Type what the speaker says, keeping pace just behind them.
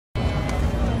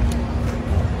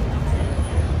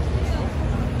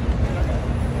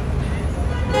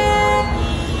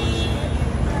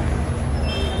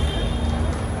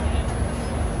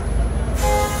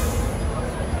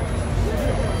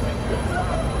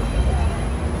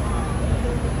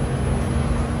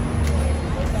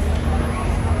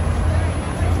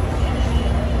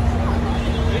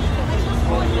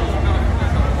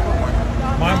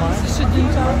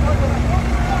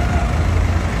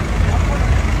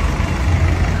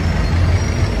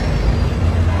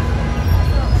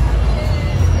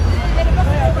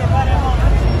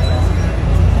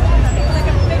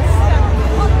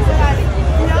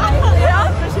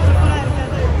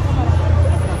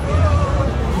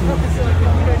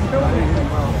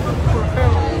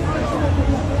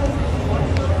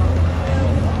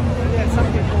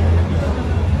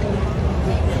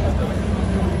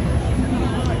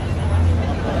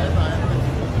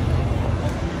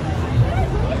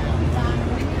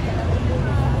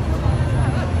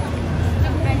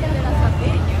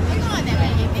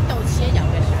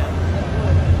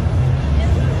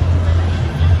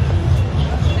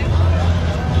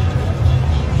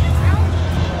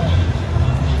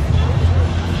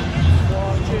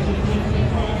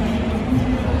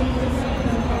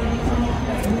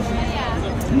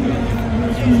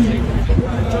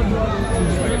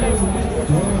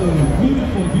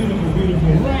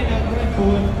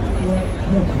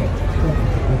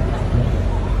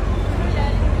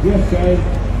Yes, guys.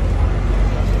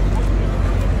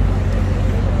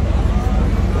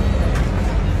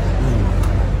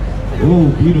 Oh,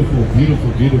 beautiful,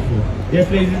 beautiful, beautiful. Yes,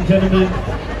 ladies and gentlemen.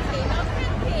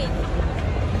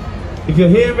 If you're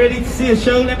here ready to see a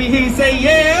show, let me hear you say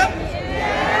yeah.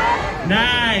 Yeah.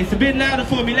 Nice. A bit louder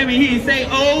for me. Let me hear you say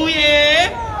oh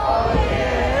yeah. Oh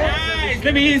yeah. Nice.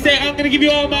 Let me hear you say I'm gonna give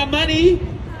you all my money.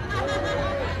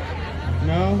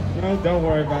 No, don't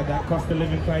worry about that. Cost of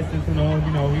living crisis and all,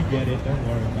 we get it. Don't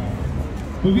worry about it.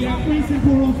 But we have 3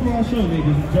 simple rules for our show,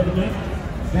 ladies and gentlemen.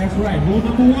 That's right. Rule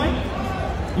number 1,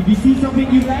 if you see something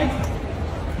you like,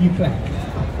 you clap.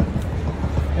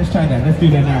 Let's try that. Let's do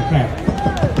that now. Clap.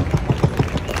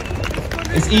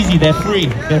 It's easy. They're free.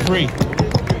 They're free.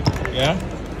 Yeah?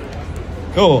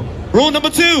 Cool. Rule number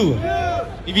 2,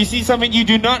 if you see something you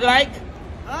do not like,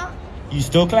 you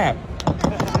still clap.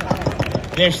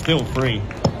 They're still free.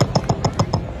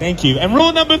 Thank you. And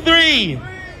rule number 3.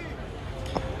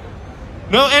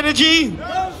 No energy.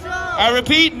 No show. I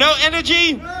repeat, no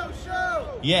energy. No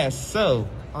show. Yes, so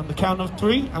on the count of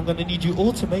 3, I'm going to need you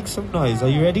all to make some noise. Are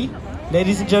you ready?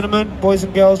 Ladies and gentlemen, boys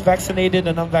and girls, vaccinated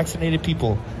and unvaccinated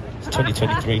people. It's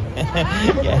 2023.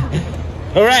 Yeah.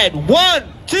 All right, 1,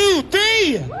 2,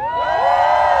 3.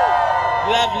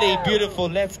 Lovely, beautiful.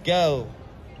 Let's go.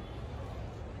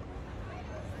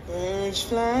 Birds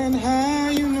flying high,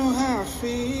 you know how I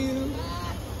feel.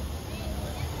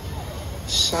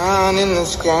 Sun in the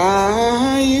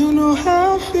sky, you know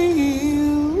how I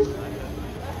feel.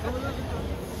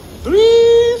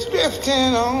 Breeze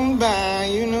drifting on by,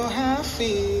 you know how I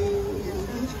feel.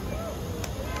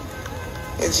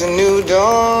 It's a new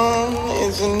dawn,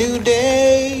 it's a new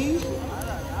day.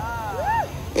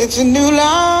 It's a new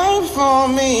life for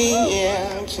me,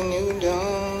 yeah. It's a new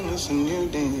dawn, it's a new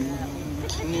day.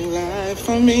 New life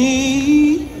for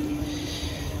me.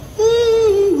 Ooh,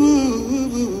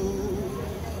 ooh, ooh.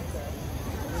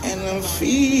 And I'm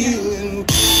feeling.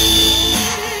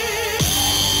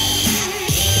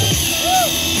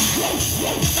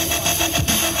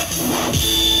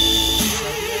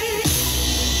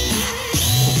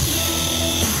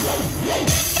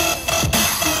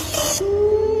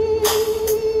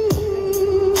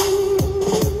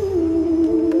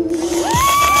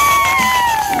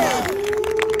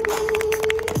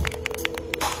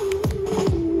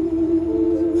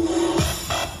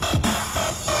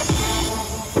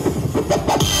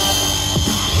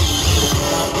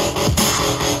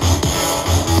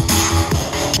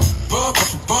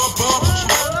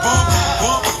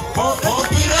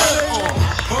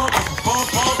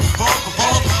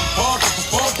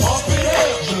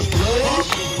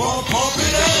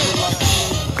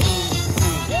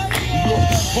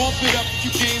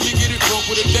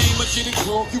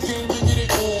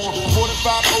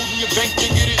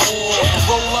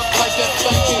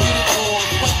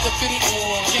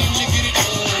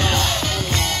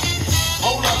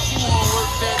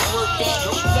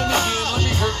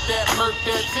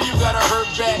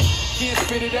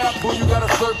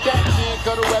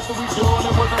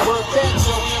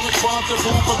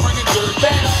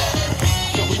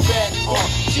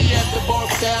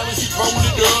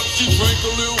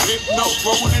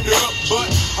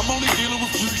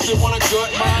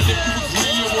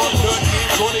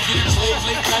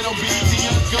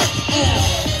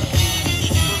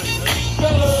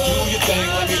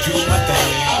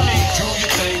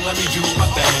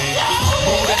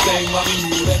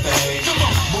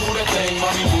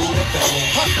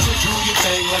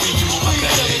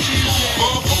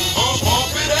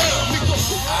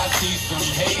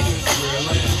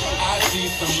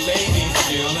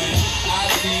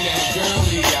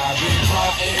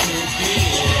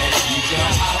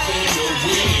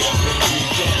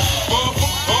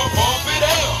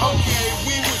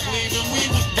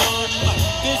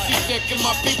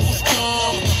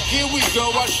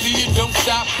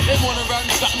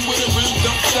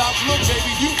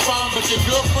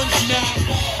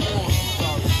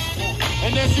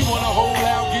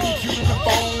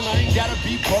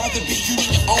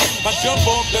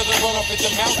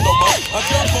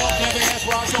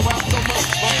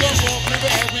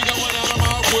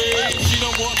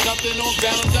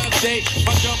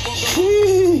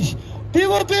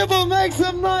 People, make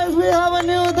some noise. We have a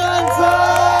new dancer.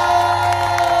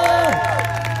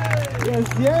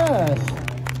 Yes.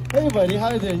 Hey, buddy,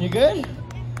 how you doing? You good?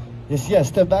 Yes.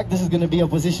 Step back. This is gonna be your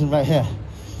position right here.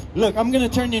 Look, I'm gonna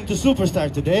turn you into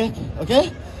superstar today.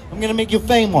 Okay? I'm gonna make you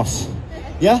famous.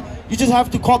 Yeah? You just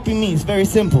have to copy me. It's very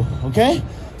simple. Okay?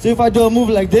 So if I do a move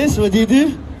like this, what do you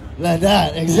do? Like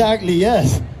that. Exactly.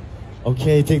 Yes.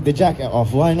 Okay, take the jacket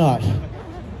off. Why not?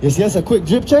 Yes, yes, a quick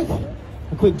drip check.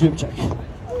 A quick drip check.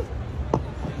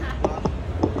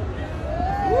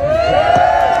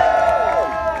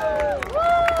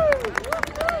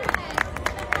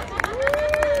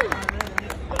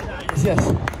 Yes,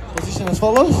 yes. Position as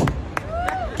follows.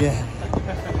 Yeah.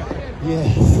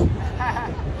 Yes.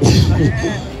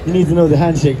 You need to know the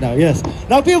handshake now. Yes.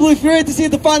 Now, people, if you're ready to see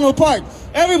the final part,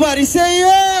 everybody say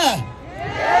yeah.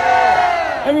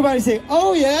 Yeah. Everybody say,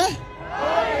 oh yeah.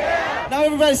 Oh yeah. Now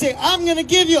everybody say, I'm gonna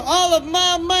give you all of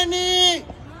my money.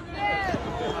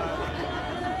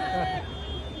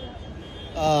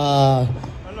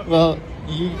 Well,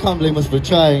 you can't blame us for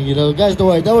trying, you know. Guys, don't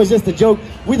worry, that was just a joke.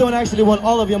 We don't actually want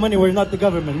all of your money. We're not the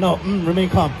government. No, remain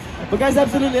calm. But guys,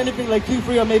 absolutely anything like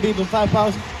 £2, or maybe even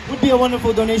 £5 would be a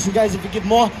wonderful donation. Guys, if you give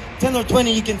more, 10 or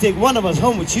 20, you can take one of us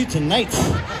home with you tonight.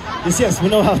 Yes, yes, we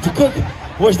know how to cook,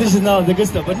 wash dishes, now the good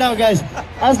stuff. But now, guys,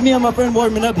 as me and my friend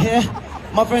warming up here,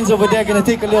 my friends over there are gonna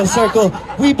take a little circle.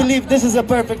 We believe this is a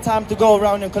perfect time to go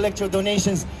around and collect your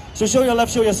donations. So show your love,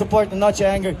 show your support, and not your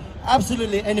anger.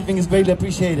 Absolutely anything is greatly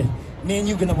appreciated. Me and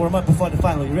you gonna warm up before the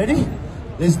final. You ready?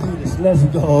 Let's do this. Let's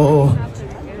go.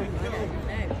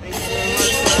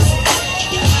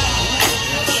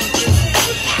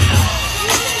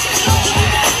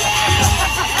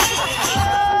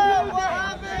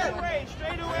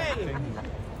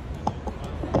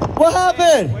 What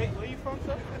happened? Wait, where are you from,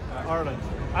 sir?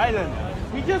 Ireland.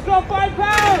 We just got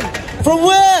 £5! From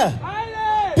where?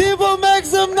 Ireland! People make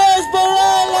some noise for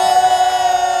Ireland!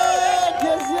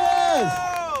 Yes, yes!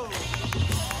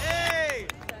 Hey!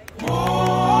 Oh,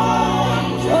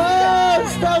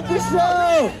 stop the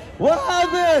show! What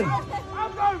happened?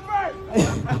 I'm going first!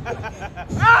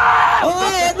 Oh,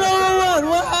 another one!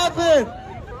 What happened?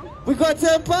 We got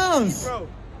 £10. Bro,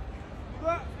 we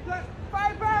got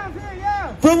 £5 here,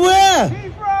 yeah! From where?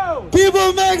 Heathrow!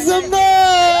 People make some noise!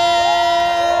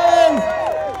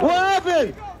 What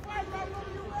happened?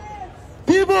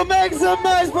 People make some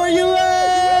noise for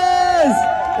US!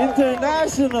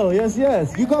 International, yes,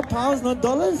 yes. You got pounds, not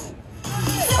dollars?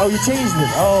 Oh, you changed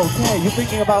it. Oh, okay. You're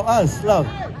thinking about us, love.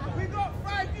 We got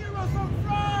 €5 from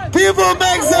France! People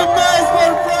make some noise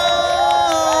for France!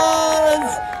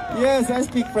 Yes, I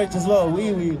speak French as well.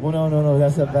 Oui, oui. Oh, no, no, no.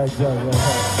 That's a bad joke.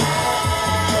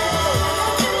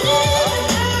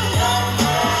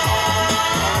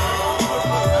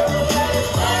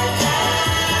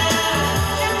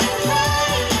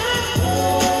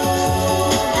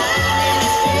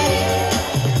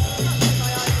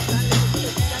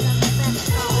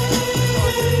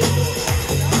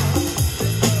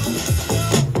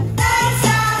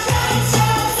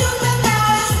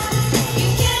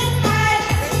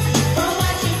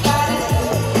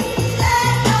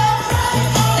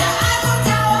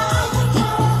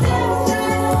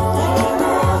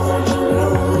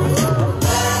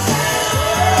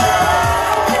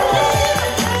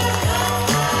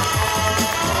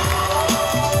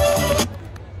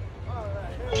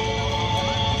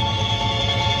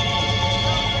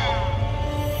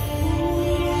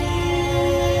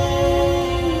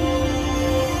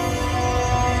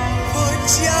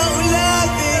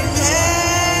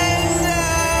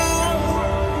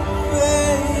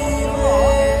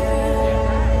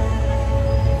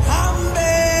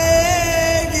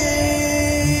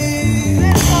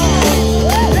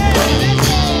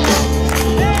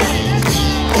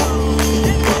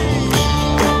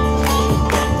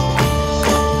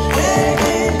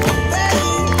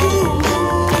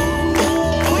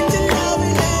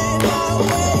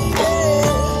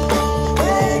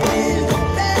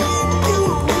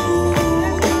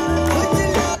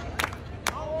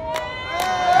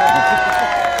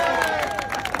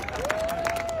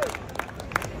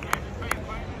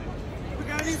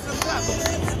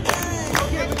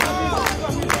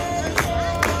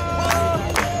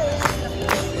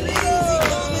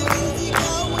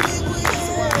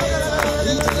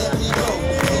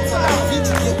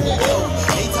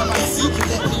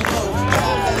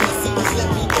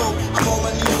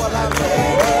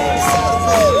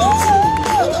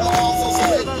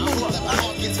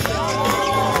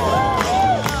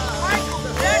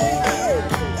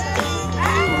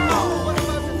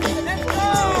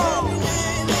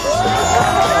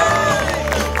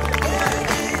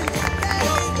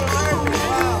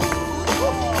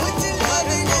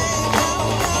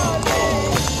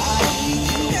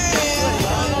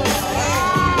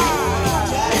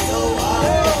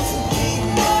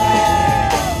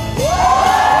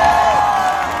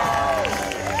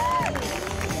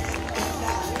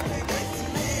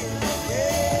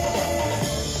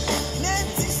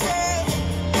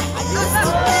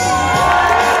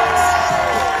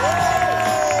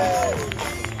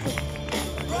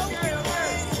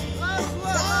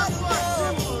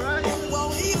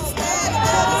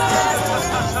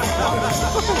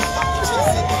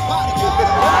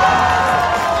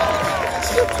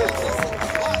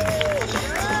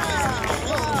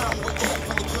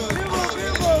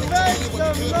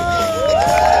 Yeah,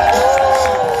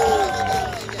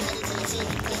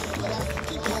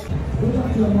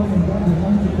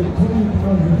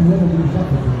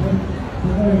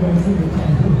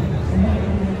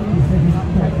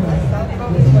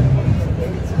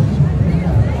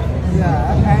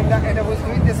 and I was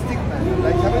doing the stick man,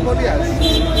 like everybody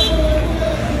else.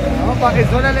 No, but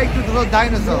it's not like to draw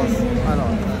dinosaurs. I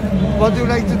don't know. What do you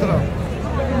like to draw?